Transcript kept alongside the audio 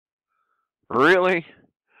Really?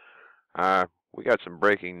 We got some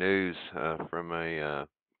breaking news from a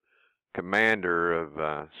commander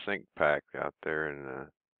of Sink Pack out there in the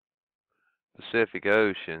Pacific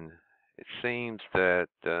Ocean. It seems that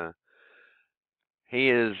he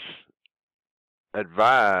is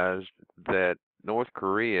advised that North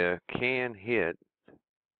Korea can hit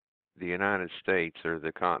the United States or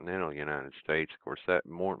the continental United States. Of course, that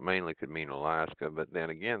mainly could mean Alaska, but then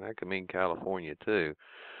again, that could mean California too,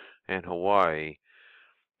 and Hawaii.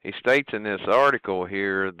 He states in this article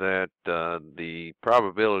here that the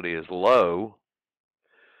probability is low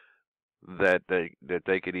that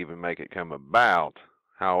they could even make it come about.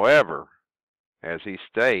 However, as he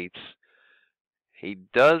states, he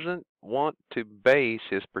doesn't want to base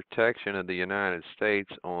his protection of the United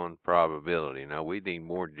States on probability. Now, we need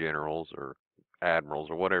more generals or admirals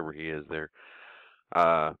or whatever he is there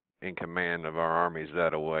in command of our armies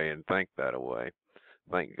that away, and think that away.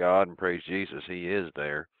 Thank God and praise Jesus he is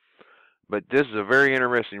there. But this is a very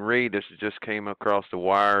interesting read. This just came across the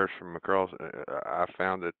wires from across. I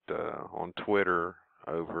found it on Twitter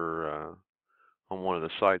over on one of the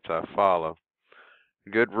sites I follow.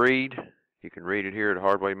 Good read. You can read it here at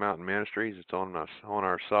Hardway Mountain Ministries. It's on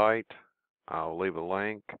our site. I'll leave a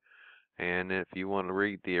link. And if you want to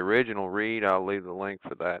read the original read, I'll leave the link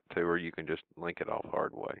for that too, or you can just link it off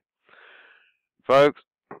Hardway. Folks,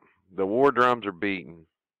 the war drums are beating.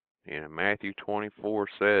 Matthew 24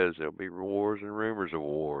 says there'll be wars and rumors of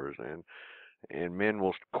wars, and men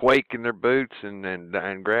will quake in their boots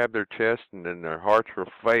and grab their chest, and then their hearts will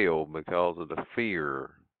fail because of the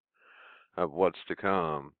fear of what's to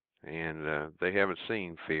come. And they haven't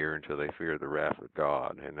seen fear until they fear the wrath of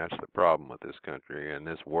God, and that's the problem with this country and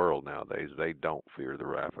this world nowadays. They don't fear the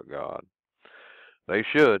wrath of God. They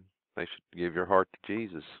should. They should give your heart to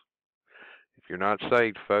Jesus. If you're not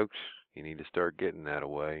saved, folks, you need to start getting that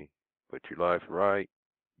away. Put your life right.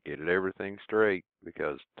 Get it everything straight,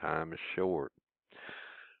 because time is short.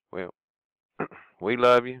 Well, we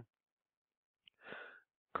love you.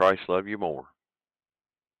 Christ love you more.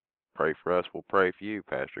 Pray for us. We'll pray for you.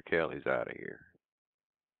 Pastor Kelly's out of here.